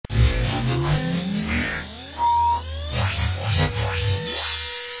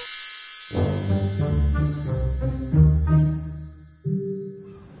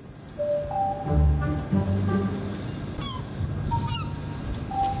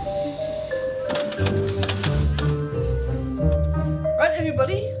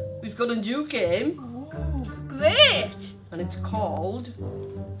everybody, we've got a new game. Oh, great! And it's called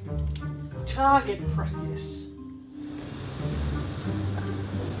Target Practice.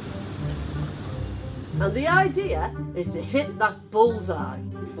 And the idea is to hit that bullseye.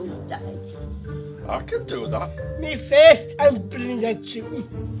 Bullseye. I can do that. Me first, I'm brilliant at shooting.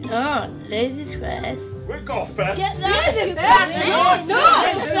 No, ladies first. We go first. Get ladies first! No!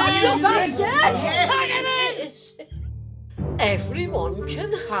 Everyone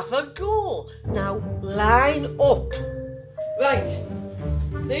can have a go. Now line up. Right,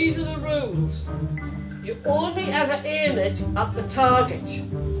 these are the rules. You only ever aim it at the target.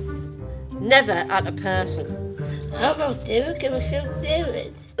 Never at a person. How about David? Can we shoot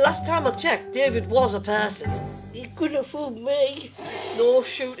David? Last time I checked, David was a person. You could have fooled me. No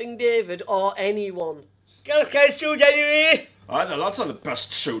shooting David or anyone. Girls can't shoot anyway. I know lots of the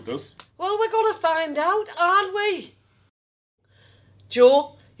best shooters. Well, we're going to find out, aren't we?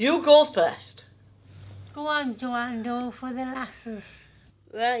 Joe, you go first. Go on, Joando, for the lasses.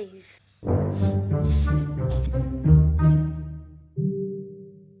 Right.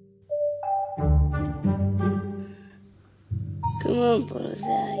 Come on,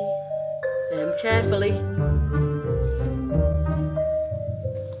 bullseye. Aim carefully.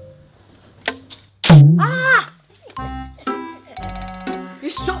 Ah! You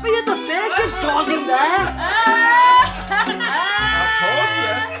shot me in the face, you dodgy there! I told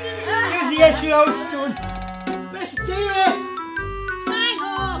you. Here's the issue I was doing. Let's see it. There you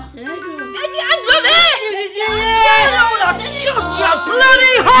go. Get your hands on it! Shut your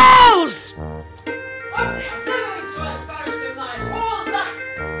bloody holes!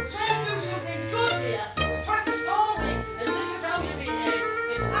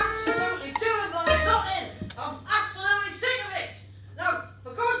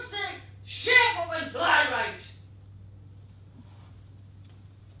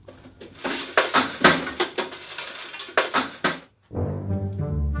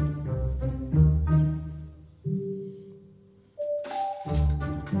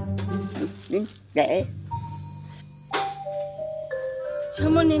 There.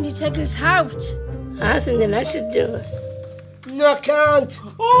 Someone need to take us out. I think then I should do it. No, I can't.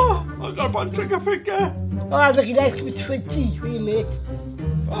 Oh, I got one trigger finger. Oh, I'm looking at it with 20 for you, mate.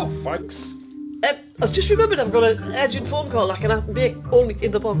 Oh, thanks. I've just remembered I've got an urgent phone call I can make only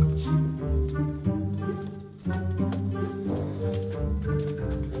in the box.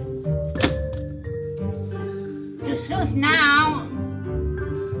 Just us now.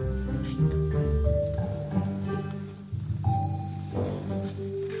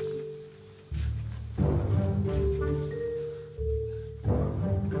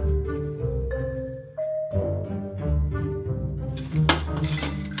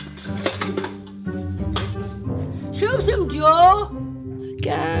 Shoot him, Joe.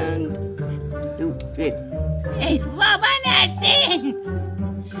 Can't. Do it. It's Robin Atkin.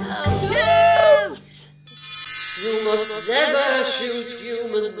 Shoot! You must never shoot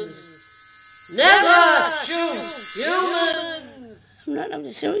humans. Never shoot humans! I'm not allowed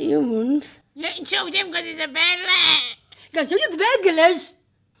to shoot humans. You can shoot him because he's a bad lad. Go shoot the regulars!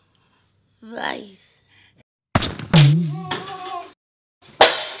 Right.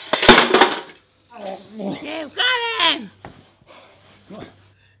 You've got him.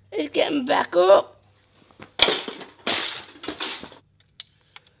 He's getting back up.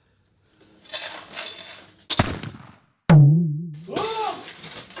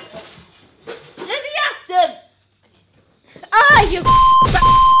 Let me at them! Ah, you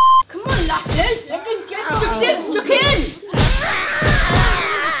come on, lasses. Let us get stuck in.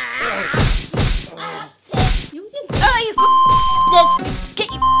 You get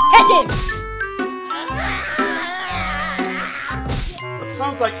your head in. It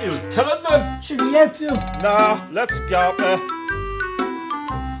sounds like he was killing them. Should we help you? Nah, let's go up there.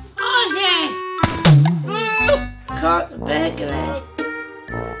 Ozzy. Caught the burglar.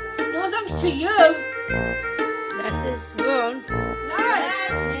 No thanks to you. That's his run.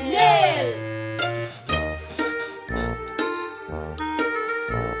 Let's nail.